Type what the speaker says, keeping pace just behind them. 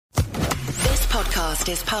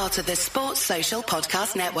podcast is part of the Sports Social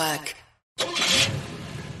Podcast Network.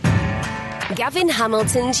 Gavin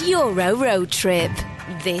Hamilton's Euro Road Trip.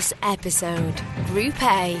 This episode, Group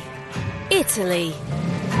A, Italy.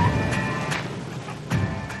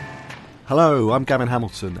 Hello, I'm Gavin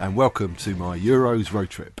Hamilton and welcome to my Euros road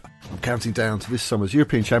trip. I'm counting down to this summer's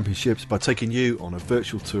European Championships by taking you on a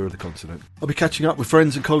virtual tour of the continent. I'll be catching up with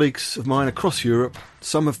friends and colleagues of mine across Europe,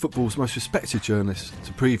 some of football's most respected journalists,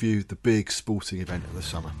 to preview the big sporting event of the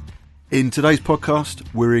summer. In today's podcast,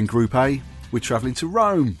 we're in Group A. We're travelling to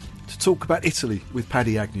Rome to talk about Italy with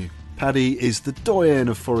Paddy Agnew. Paddy is the doyen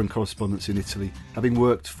of foreign correspondence in Italy, having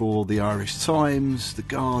worked for the Irish Times, The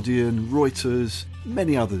Guardian, Reuters,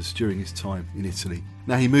 many others during his time in Italy.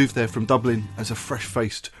 Now, he moved there from Dublin as a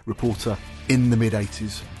fresh-faced reporter in the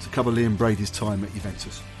mid-80s to cover Liam Brady's time at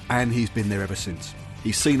Juventus, and he's been there ever since.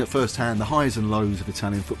 He's seen at first hand the highs and lows of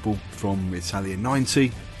Italian football, from Italia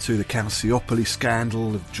 90 to the Calciopoli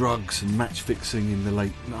scandal of drugs and match fixing in the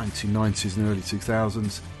late 1990s and early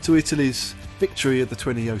 2000s, to Italy's victory at the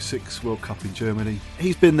 2006 World Cup in Germany.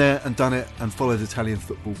 He's been there and done it and followed Italian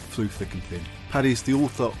football through thick and thin. Paddy's the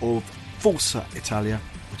author of Forza Italia,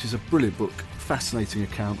 which is a brilliant book, fascinating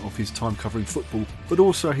account of his time covering football, but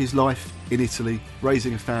also his life in Italy,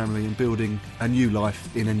 raising a family and building a new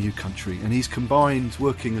life in a new country. And he's combined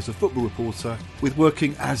working as a football reporter with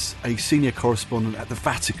working as a senior correspondent at the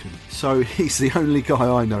Vatican. So he's the only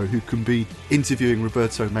guy I know who can be interviewing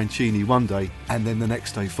Roberto Mancini one day and then the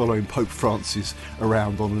next day following Pope Francis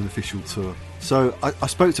around on an official tour. So I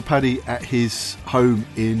spoke to Paddy at his home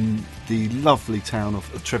in the lovely town of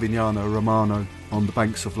Trevignano Romano on the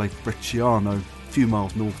banks of Lake Brecciano, a few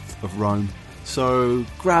miles north of Rome. So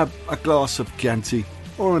grab a glass of Chianti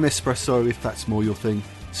or an espresso if that's more your thing,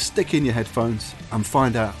 stick in your headphones and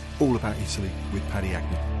find out all about Italy with Paddy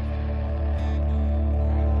Agnew.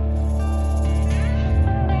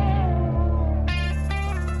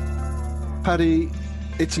 Paddy,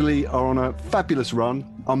 Italy are on a fabulous run,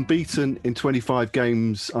 unbeaten in 25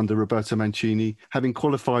 games under Roberto Mancini, having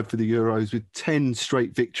qualified for the Euros with 10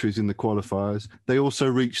 straight victories in the qualifiers. They also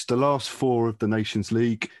reached the last four of the Nations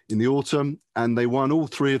League in the autumn, and they won all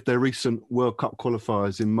three of their recent World Cup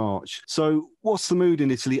qualifiers in March. So what's the mood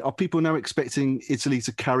in Italy? Are people now expecting Italy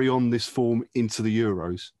to carry on this form into the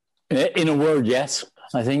Euros? In a word, yes.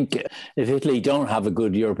 I think if Italy don't have a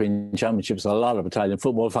good European Championships, a lot of Italian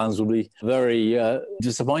football fans will be very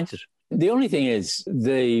disappointed. The only thing is,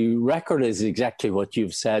 the record is exactly what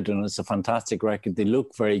you've said, and it's a fantastic record. They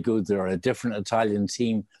look very good. They're a different Italian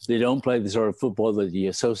team. They don't play the sort of football that you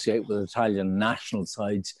associate with Italian national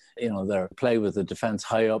sides. You know, they play with the defence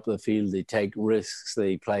high up the field. They take risks.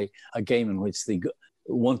 They play a game in which they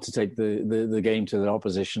want to take the game to the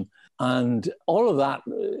opposition. And all of that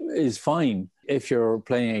is fine if you're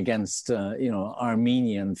playing against,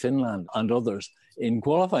 Armenia and Finland and others in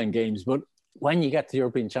qualifying games. But when you get to the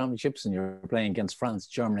European Championships and you're playing against France,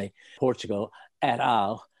 Germany, Portugal, et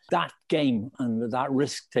al., that game and that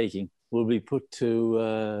risk-taking will be put to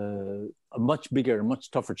a much bigger, much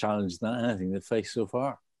tougher challenge than anything they've faced so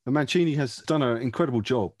far. And Mancini has done an incredible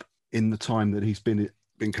job in the time that he's been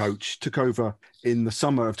coach, took over in the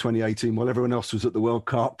summer of 2018 while everyone else was at the World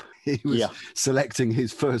Cup. He was selecting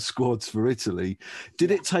his first squads for Italy.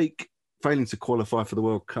 Did it take failing to qualify for the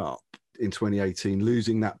World Cup in 2018,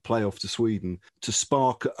 losing that playoff to Sweden, to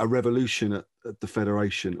spark a revolution at the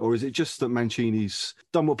Federation? Or is it just that Mancini's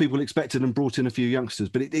done what people expected and brought in a few youngsters?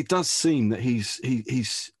 But it does seem that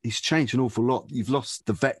he's changed an awful lot. You've lost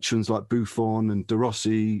the veterans like Buffon and De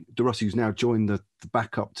Rossi. De Rossi, who's now joined the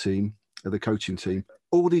backup team, the coaching team.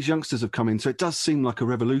 All these youngsters have come in, so it does seem like a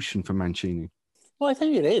revolution for Mancini. Well, I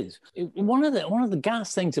think it is. One of the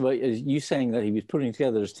gas things about you saying that he was putting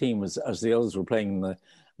together his team was as the others were playing in the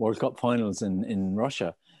World Cup finals in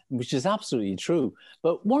Russia, which is absolutely true.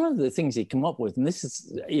 But one of the things he came up with, and this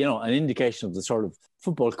is an indication of the sort of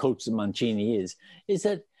football coach that Mancini is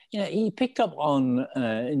that he picked up on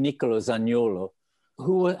Nicolo Zaniolo,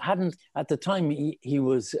 who hadn't at the time he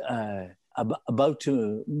was about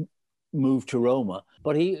to move to Roma,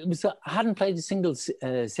 but he hadn't played a single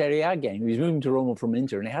Serie A game. He was moving to Roma from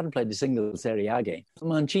Inter, and he hadn't played a single Serie A game.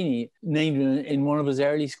 Mancini named him in one of his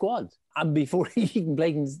early squads, and before he even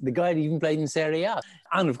played, the guy had even played in Serie A.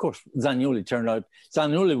 And of course,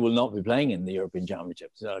 Zaniolo will not be playing in the European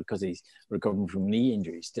Championships because he's recovering from knee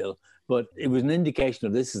injury still. But it was an indication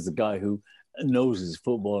of this is a guy who knows his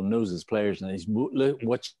football, knows his players, and he's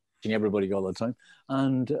watching everybody all the time.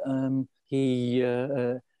 And he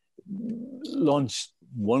launched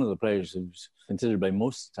one of the players who's considered by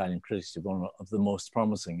most Italian critics to be one of the most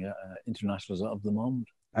promising internationals of the moment.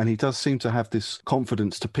 And he does seem to have this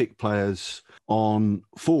confidence to pick players on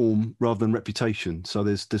form rather than reputation. So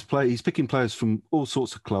he's picking players from all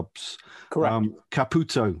sorts of clubs. Correct.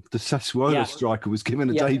 Caputo, the Sassuolo striker, was given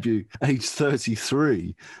a debut age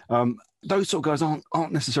 33. Those sort of guys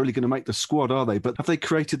aren't necessarily going to make the squad, are they? But have they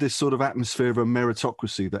created this sort of atmosphere of a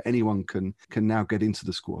meritocracy that anyone can now get into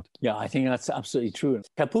the squad? Yeah, I think that's absolutely true.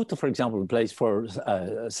 Caputo, for example, plays for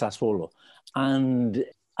Sassuolo, and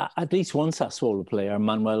at least one Sassuolo player,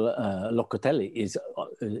 Manuel Locatelli,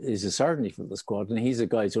 is a certainty for the squad, and he's a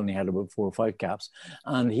guy who's only had about 4 or 5 caps,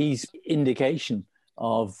 and he's indication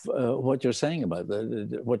of what you're saying about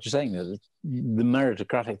what you're saying, that the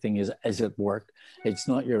meritocratic thing is at work. It's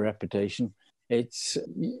not your reputation, it's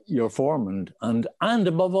your form, and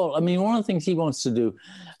above all, I mean, one of the things he wants to do,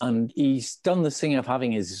 and he's done this thing of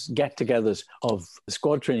having his get-togethers of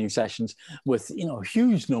squad training sessions with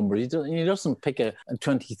huge numbers. He doesn't pick a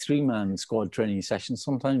 23-man squad training session.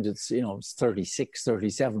 Sometimes it's it's 36,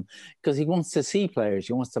 37, because he wants to see players.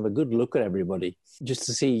 He wants to have a good look at everybody, just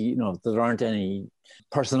to see that there aren't any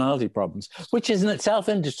personality problems, which is in itself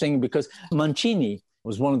interesting, because Mancini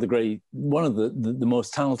was one of the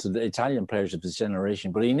most talented Italian players of his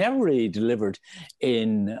generation, but he never really delivered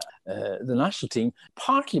in the national team,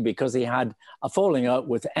 partly because he had a falling out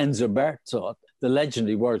with Enzo Berzot, the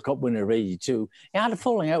legendary World Cup winner of '82. He had a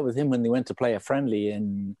falling out with him when they went to play a friendly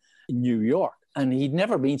in New York. And he'd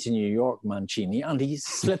never been to New York, Mancini, and he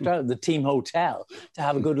slipped out of the team hotel to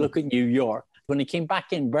have a good look at New York. When he came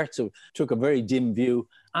back in, Berzot took a very dim view,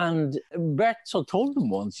 and Berzot told him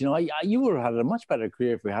once, you would have had a much better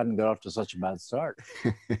career if we hadn't got off to such a bad start.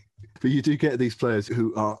 But you do get these players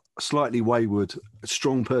who are slightly wayward,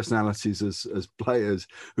 strong personalities as players,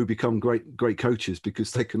 who become great coaches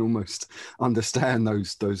because they can almost understand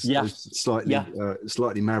those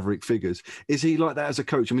slightly maverick figures. Is he like that as a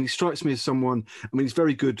coach? I mean, he strikes me as someone. I mean, he's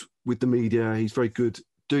very good with the media. He's very good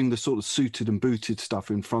doing the sort of suited and booted stuff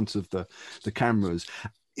in front of the cameras.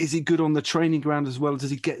 Is he good on the training ground as well?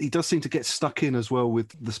 He does seem to get stuck in as well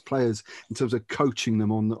with the players in terms of coaching them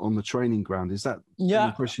on the training ground. Is that the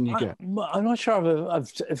impression you get? I'm not sure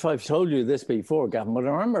if I've told you this before, Gavin, but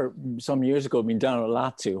I remember some years ago being down at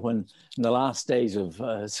Lazio when in the last days of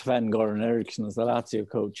Sven-Göran Eriksson as the Lazio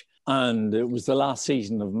coach, and it was the last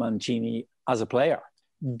season of Mancini as a player.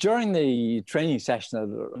 During the training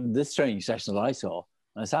session, this training session that I saw,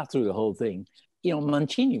 I sat through the whole thing.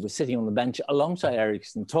 Mancini was sitting on the bench alongside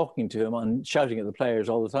Eriksson, talking to him and shouting at the players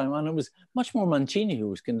all the time. And it was much more Mancini who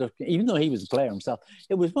was conducting, even though he was a player himself,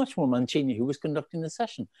 it was much more Mancini who was conducting the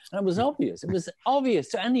session. And it was obvious. It was obvious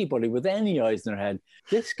to anybody with any eyes in their head,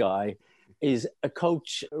 this guy is a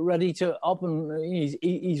coach ready to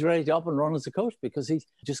he's ready to up and run as a coach, because he's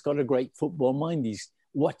just got a great football mind. He's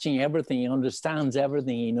watching everything. He understands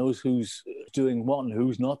everything. He knows who's doing what and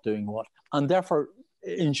who's not doing what. And therefore,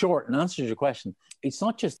 in short, in answer to your question, it's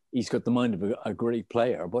not just he's got the mind of a great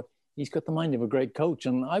player, but he's got the mind of a great coach.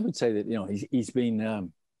 And I would say that, he's been a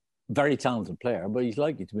very talented player, but he's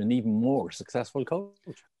likely to be an even more successful coach.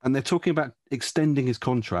 And they're talking about extending his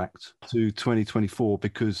contract to 2024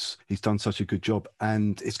 because he's done such a good job,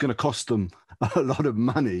 and it's going to cost them a lot of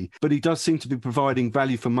money. But he does seem to be providing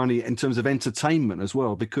value for money in terms of entertainment as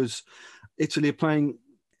well, because Italy are playing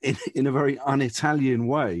in a very un-Italian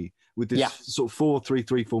way, with this sort of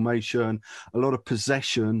 4-3-3 formation, a lot of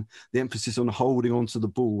possession, the emphasis on holding onto the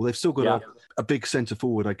ball. They've still got a big centre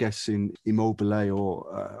forward, I guess, in Immobile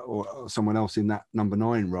or someone else in that number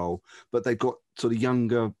 9 role. But they've got sort of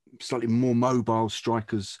younger, slightly more mobile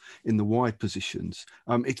strikers in the wide positions.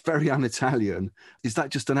 It's very un-Italian. Is that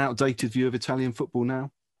just an outdated view of Italian football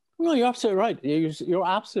now? No, you're absolutely right. You're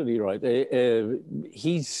absolutely right.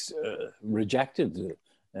 He's rejected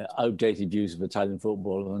outdated views of Italian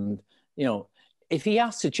football, and if he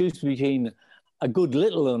has to choose between a good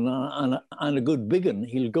little and a good big one,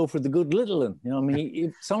 he'll go for the good little one.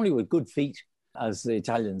 If somebody with good feet, as the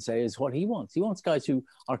Italians say, is what he wants. He wants guys who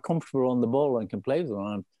are comfortable on the ball and can play with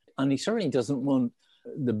them, and he certainly doesn't want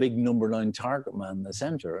the big number 9 target man in the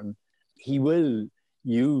centre. And he will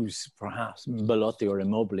use perhaps Belotti or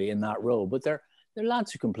Immobile in that role, but they're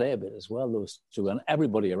lads who can play a bit as well, those two, and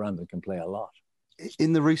everybody around them can play a lot.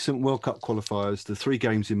 In the recent World Cup qualifiers, the 3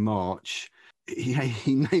 games in March, he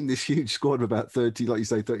named this huge squad of about 30, like you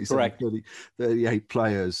say, 37, 30, 38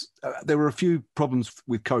 players. There were a few problems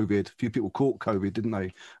with COVID. A few people caught COVID, didn't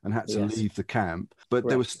they, and had to leave the camp. But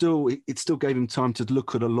there was it still gave him time to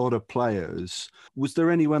look at a lot of players. Was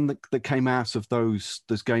there anyone that came out of those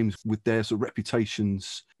games with their sort of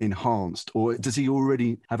reputations enhanced, or does he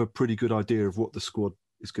already have a pretty good idea of what the squad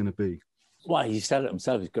is going to be? Well, he said it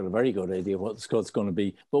himself. He's got a very good idea of what the squad's going to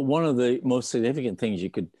be. But one of the most significant things you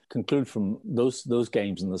could conclude from those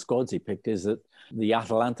games and the squads he picked is that the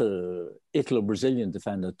Atalanta Italo-Brazilian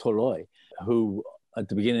defender Toloi, who at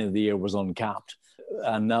the beginning of the year was uncapped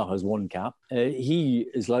and now has one cap, he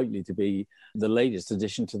is likely to be the latest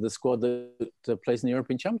addition to the squad that plays in the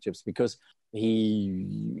European Championships, because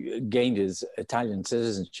he gained his Italian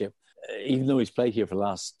citizenship. Even though he's played here for the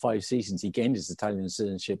last 5 seasons, he gained his Italian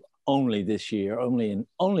citizenship only this year, only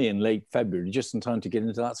in late February, just in time to get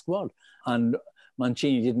into that squad. And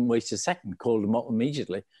Mancini didn't waste a second, called him up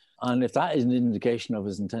immediately. And if that is an indication of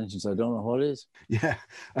his intentions, I don't know what is. Yeah,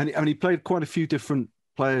 and he played quite a few different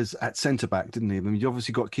players at centre back, didn't he? I mean, you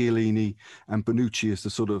obviously got Chiellini and Bonucci as the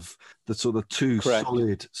sort of two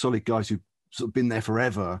Correct. solid guys who sort of been there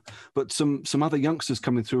forever, but some other youngsters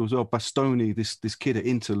coming through as well. Bastoni, this kid at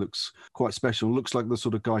Inter, looks quite special. Looks like the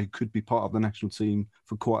sort of guy who could be part of the national team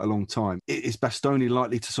for quite a long time. Is Bastoni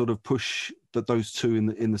likely to sort of push those two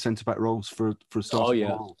in the centre back roles for a starting Oh yeah.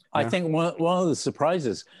 role? I think one of the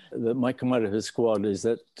surprises that might come out of his squad is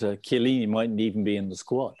that Chiellini mightn't even be in the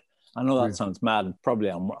squad. I know that sounds mad. Probably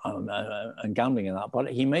I'm gambling in that,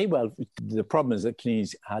 but he may well. The problem is that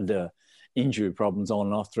Chiellini's had injury problems on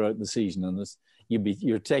and off throughout the season, and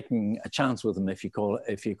you're taking a chance with him if you call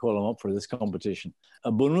him up for this competition.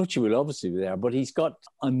 Bonucci will obviously be there, but he's got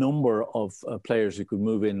a number of players who could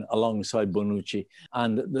move in alongside Bonucci,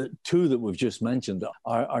 and the two that we've just mentioned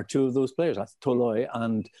are two of those players. That's Toloi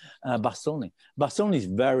and Bastoni. Bastoni's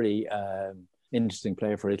very interesting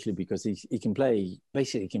player for Italy because he can play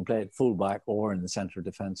at full-back or in the centre of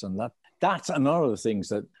defence, and that's another of the things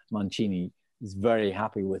that Mancini is very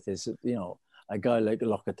happy with. Is, you know, a guy like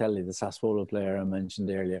Locatelli, the Sassuolo player I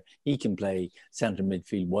mentioned earlier, he can play centre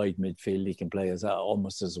midfield, wide midfield. He can play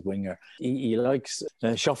almost as a winger. He likes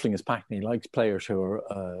shuffling his pack, and he likes players who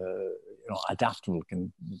are adaptable,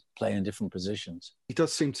 can play in different positions. He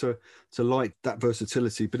does seem to like that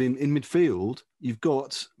versatility. But in midfield, you've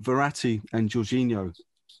got Verratti and Jorginho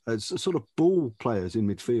as sort of ball players in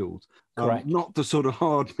midfield. Correct. Not the sort of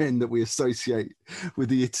hard men that we associate with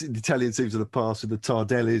the Italian teams of the past, with the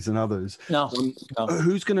Tardellis and others. No.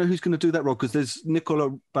 Who's gonna do that role? Because there's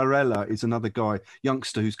Nicola Barella is another guy,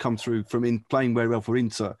 youngster, who's come through from playing very well for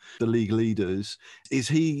Inter, the league leaders. Is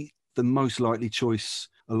he the most likely choice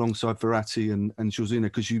alongside Verratti and Jorginho?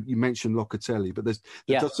 Because you mentioned Locatelli, but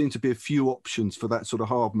there does seem to be a few options for that sort of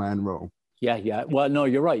hard man role. Yeah. Well, no,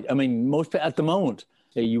 you're right. I mean, most at the moment,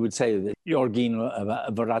 you would say that Jorginho,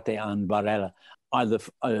 Verratti and Barella are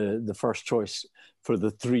the first choice for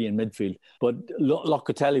the three in midfield. But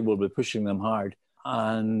Locatelli will be pushing them hard.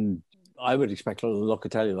 And I would expect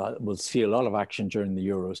Locatelli will see a lot of action during the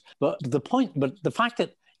Euros. But the fact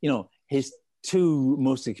that, his two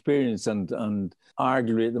most experienced and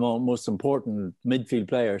arguably at the moment most important midfield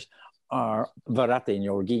players are Verratti and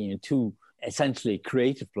Jorginho, two essentially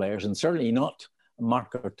creative players, and certainly not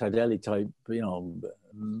Marco Tardelli type,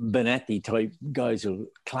 Benetti type guys who'll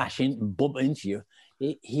bump into you.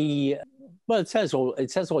 It says all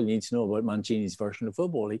you need to know about Mancini's version of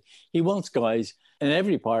football. He wants guys in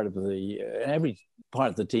every part of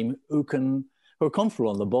the team who are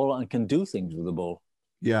comfortable on the ball and can do things with the ball.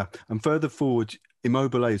 Yeah, and further forward,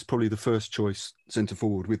 Immobile is probably the first choice centre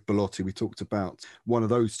forward with Belotti. We talked about one of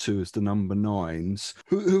those two as the number 9s.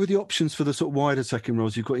 Who are the options for the sort of wide attacking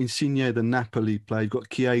roles? You've got Insigne, the Napoli player. You've got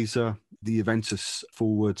Chiesa, the Juventus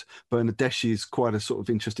forward. Bernardeschi is quite a sort of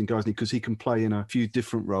interesting guy, isn't he? Because he can play in a few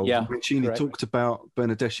different roles. Yeah, Mancini talked about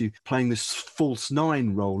Bernardeschi playing this false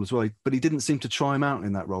 9 role as well, but he didn't seem to try him out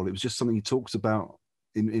in that role. It was just something he talked about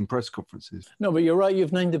in press conferences. No, but you're right.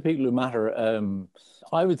 You've named the people who matter.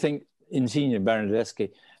 I would think Insigne and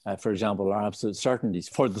Bernardeschi, for example, are absolute certainties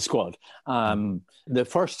for the squad. The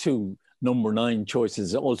first two number 9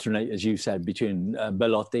 choices alternate, as you said, between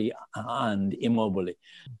Belotti and Immobile.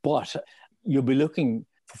 But you'll be looking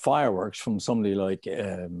for fireworks from somebody like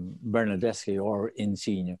Bernardeschi or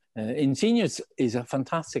Insigne. Insigne is a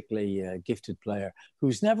fantastically gifted player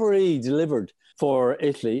who's never really delivered for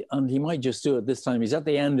Italy, and he might just do it this time. He's not at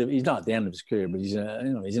the end of his career, but he's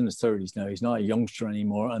in his 30s now. He's not a youngster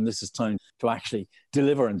anymore, and this is time to actually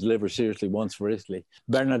deliver seriously once for Italy.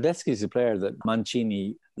 Bernardeschi is a player that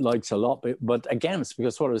Mancini likes a lot, but again, it's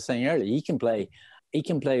because what I was saying earlier, he can play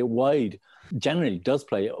wide, generally does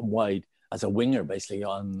play wide as a winger, basically,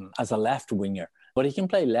 as a left winger. But he can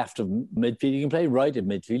play left of midfield, he can play right of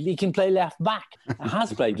midfield, he can play left back. He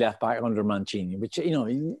has played left back under Mancini, which,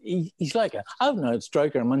 he's like a out-and-out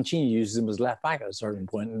striker, and Mancini uses him as left back at a certain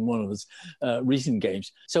point in one of his recent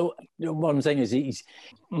games. So what I'm saying is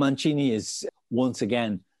Mancini is once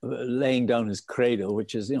again laying down his credo,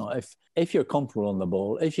 which is, if you're comfortable on the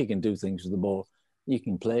ball, if you can do things with the ball, you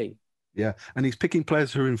can play. Yeah, and he's picking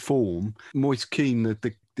players who are in form. Moise Kean,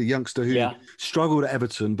 the youngster who struggled at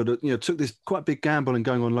Everton, but took this quite big gamble in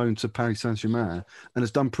going on loan to Paris Saint-Germain and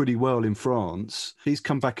has done pretty well in France. He's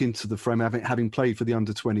come back into the frame having played for the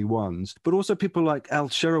under-21s. But also people like El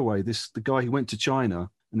Shaarawy, the guy who went to China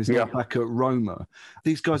and is now back at Roma.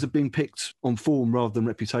 These guys are being picked on form rather than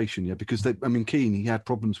reputation, because Kean, he had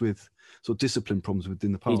problems with sort of discipline problems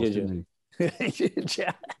within the past, didn't he?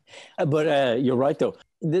 Yeah. But you're right, though.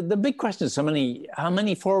 The big question is how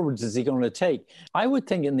many forwards is he going to take? I would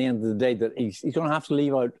think in the end of the day that he's going to have to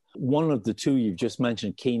leave out one of the two you've just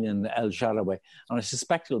mentioned, Kean and El Shaarawy. And I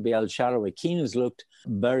suspect it'll be El Shaarawy. Kean has looked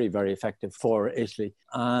very, very effective for Italy.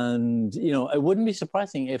 And, it wouldn't be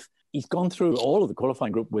surprising if he's gone through all of the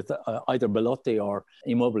qualifying group with either Belotti or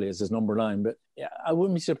Immobile as his number 9. But I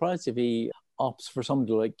wouldn't be surprised if he opts for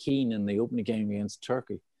somebody like Kean in the opening game against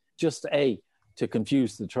Turkey. Just A, to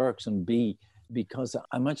confuse the Turks, and B, because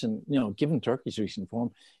I imagine, given Turkey's recent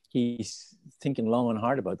form, he's thinking long and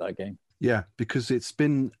hard about that game. Yeah, because it's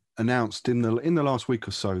been announced in the last week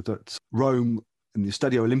or so that Rome and the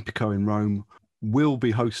Stadio Olimpico in Rome will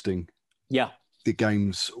be hosting the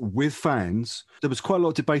games with fans. There was quite a lot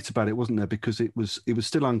of debate about it, wasn't there? Because it was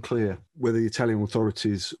still unclear whether the Italian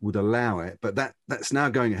authorities would allow it. But that's now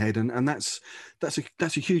going ahead, and that's a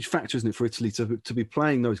huge factor, isn't it, for Italy to be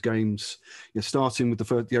playing those games, starting with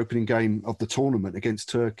the opening game of the tournament against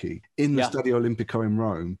Turkey in the Stadio Olimpico in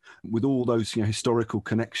Rome, with all those historical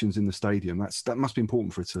connections in the stadium. That must be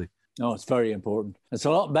important for Italy. No, it's very important. It's a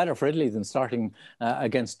lot better for Italy than starting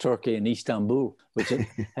against Turkey in Istanbul, which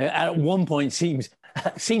at one point seemed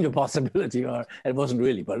a possibility, or it wasn't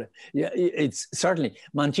really. But it's certainly,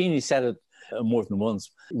 Mancini said it more than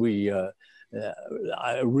once.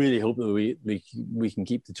 I really hope that we can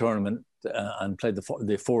keep the tournament and play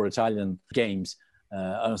the 4 Italian games.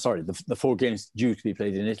 The 4 games due to be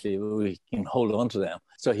played in Italy, we can hold on to them.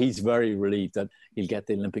 So he's very relieved that he'll get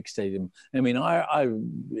the Olympic Stadium. I mean,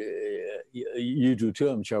 you do too,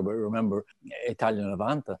 I'm sure, but remember Italian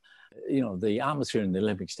Avanti, the atmosphere in the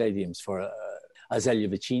Olympic Stadiums for Azeglio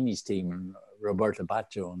Vicini's team and Roberto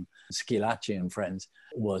Baggio and Schillaci and friends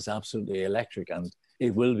was absolutely electric, and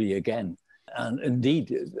it will be again. And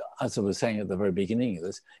indeed, as I was saying at the very beginning of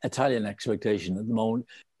this, Italian expectation at the moment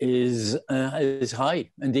is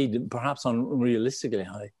high. Indeed, perhaps unrealistically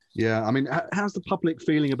high. Yeah, I mean, how's the public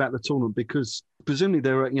feeling about the tournament? Because presumably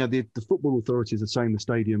there are, the football authorities are saying the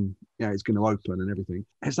stadium, is going to open and everything.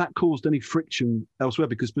 Has that caused any friction elsewhere?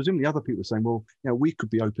 Because presumably other people are saying, well, we could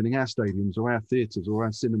be opening our stadiums or our theatres or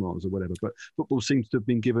our cinemas or whatever, but football seems to have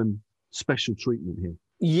been given special treatment here.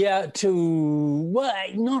 Yeah,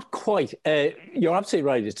 not quite. You're absolutely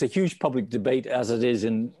right. It's a huge public debate, as it is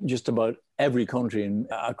in just about every country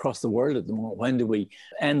across the world at the moment. When do we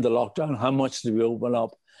end the lockdown? How much do we open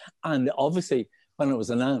up? And obviously, when it was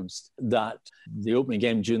announced that the opening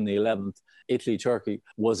game, June the 11th, Italy-Turkey,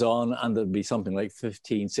 was on, and there'd be something like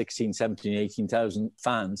 15, 16, 17, 18,000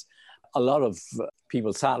 fans, a lot of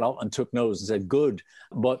people sat up and took notice and said, good,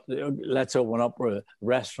 but let's open up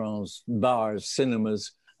restaurants, bars,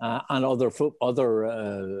 cinemas, and other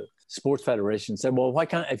sports federations said, well,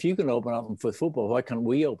 if you can open up for football, why can't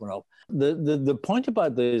we open up? The point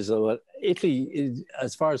about this is that Italy,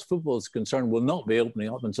 as far as football is concerned, will not be opening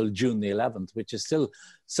up until June the 11th, which is still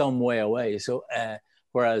some way away. So,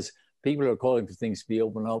 whereas people are calling for things to be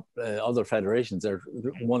opened up. Other federations are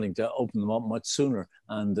wanting to open them up much sooner.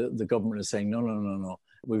 And the government is saying, no.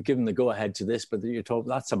 We've given the go-ahead to this, but you're told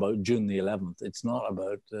that's about June the 11th. It's not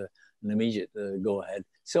about an immediate go-ahead.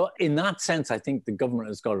 So in that sense, I think the government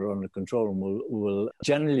has got it under control and will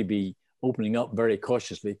generally be opening up very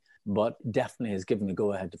cautiously, but definitely has given the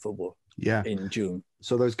go-ahead to football in June.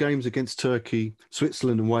 So those games against Turkey,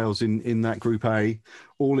 Switzerland and Wales in that Group A,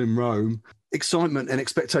 all in Rome. Excitement and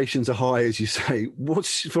expectations are high, as you say.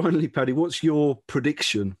 Finally, Paddy, what's your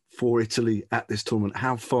prediction for Italy at this tournament?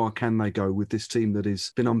 How far can they go with this team that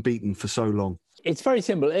has been unbeaten for so long? It's very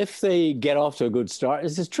simple. If they get off to a good start,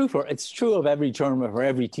 it's true of every tournament for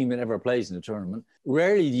every team that ever plays in a tournament.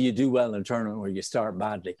 Rarely do you do well in a tournament where you start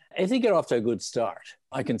badly. If they get off to a good start,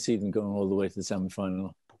 I can see them going all the way to the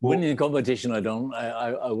semi-final. Winning the competition,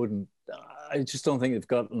 I wouldn't. I just don't think they've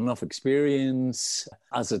got enough experience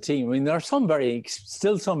as a team. I mean, there are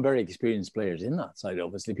still some very experienced players in that side.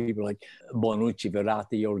 Obviously, people like Bonucci,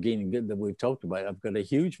 Verratti, Orghini that we've talked about have got a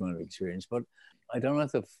huge amount of experience. But I don't know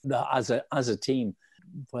if as a team,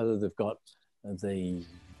 whether they've got the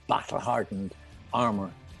battle-hardened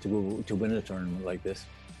armour to win a tournament like this.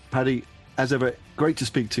 Paddy, as ever, great to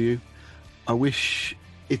speak to you. I wish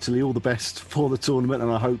Italy all the best for the tournament, and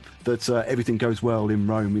I hope that everything goes well in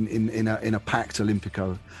Rome in a packed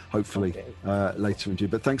Olimpico, hopefully later in June.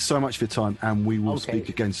 But thanks so much for your time, and we will speak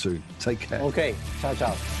again soon. Take care. Okay,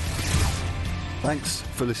 ciao. Thanks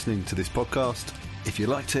for listening to this podcast. If you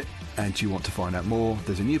liked it and you want to find out more,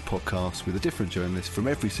 there's a new podcast with a different journalist from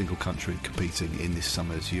every single country competing in this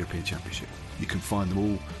summer's European Championship. You can find them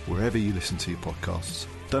all wherever you listen to your podcasts.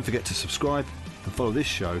 Don't forget to subscribe and follow this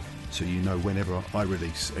show so you know whenever I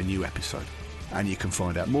release a new episode. And you can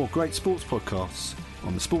find out more great sports podcasts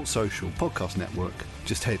on the Sports Social Podcast Network.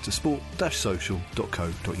 Just head to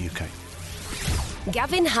sport-social.co.uk.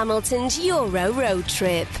 Gavin Hamilton's Euro Road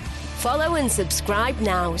Trip. Follow and subscribe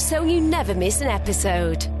now so you never miss an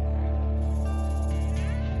episode.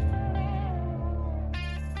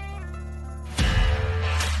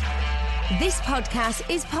 This podcast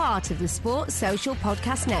is part of the Sports Social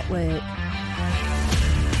Podcast Network.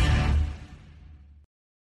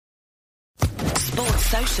 Sports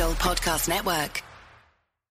Social Podcast Network.